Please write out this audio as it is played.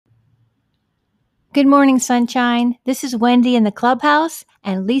Good morning, sunshine. This is Wendy in the clubhouse,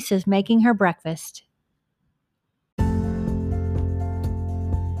 and Lisa's making her breakfast.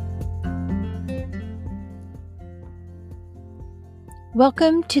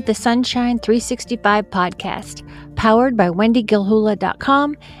 Welcome to the Sunshine 365 podcast, powered by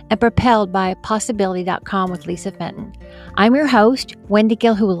wendygilhula.com and propelled by possibility.com with Lisa Fenton. I'm your host, Wendy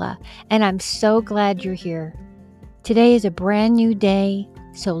Gilhula, and I'm so glad you're here. Today is a brand new day,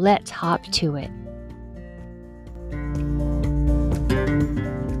 so let's hop to it.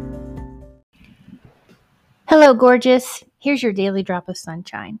 Hello, gorgeous. Here's your daily drop of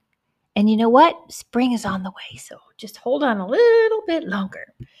sunshine. And you know what? Spring is on the way, so just hold on a little bit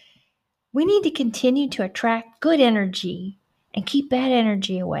longer. We need to continue to attract good energy and keep bad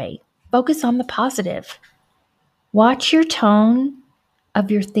energy away. Focus on the positive. Watch your tone of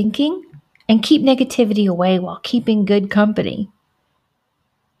your thinking and keep negativity away while keeping good company.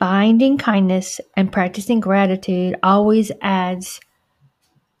 Finding kindness and practicing gratitude always adds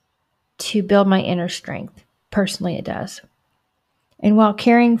to build my inner strength. Personally, it does. And while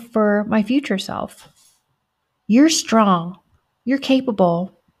caring for my future self, you're strong, you're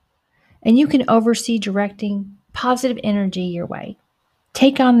capable, and you can oversee directing positive energy your way.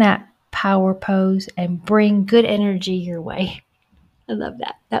 Take on that power pose and bring good energy your way. I love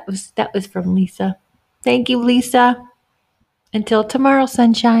that. That was from Lisa. Thank you, Lisa. Until tomorrow,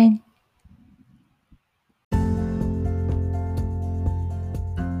 sunshine.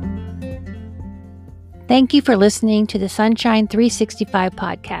 Thank you for listening to the Sunshine 365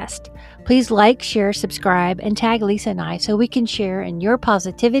 podcast. Please like, share, subscribe, and tag Lisa and I so we can share in your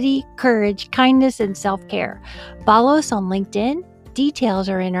positivity, courage, kindness, and self-care. Follow us on LinkedIn. Details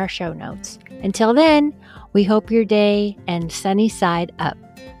are in our show notes. Until then, we hope your day and sunny side up.